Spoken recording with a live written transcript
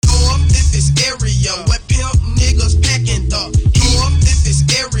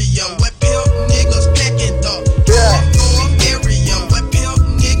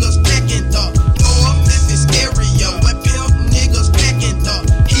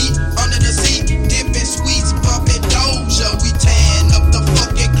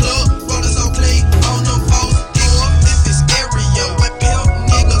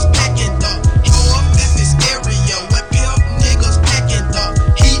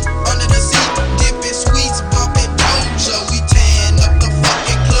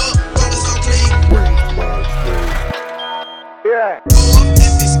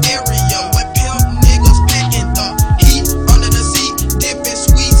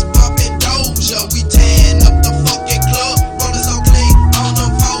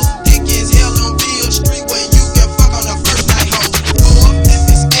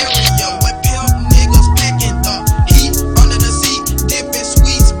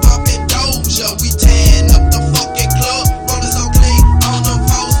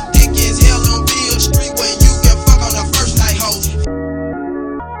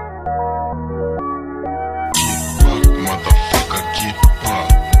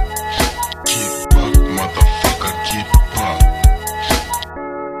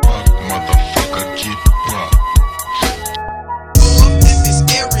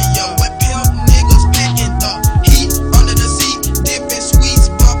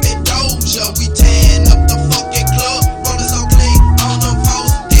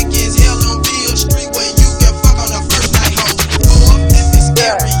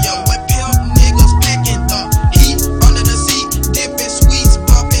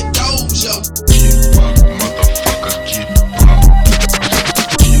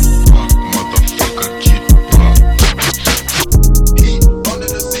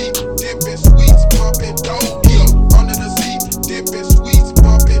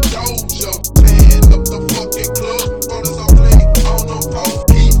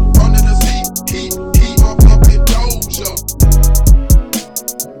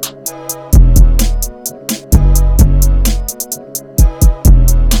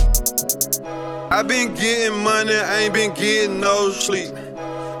I been getting money, I ain't been getting no sleep.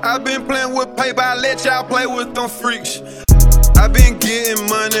 I been playing with paper, I let y'all play with them freaks. I been getting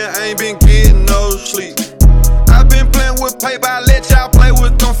money, I ain't been getting no sleep. I been playing with paper, I let y'all play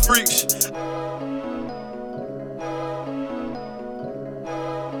with them freaks.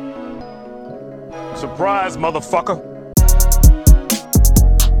 Surprise, motherfucker.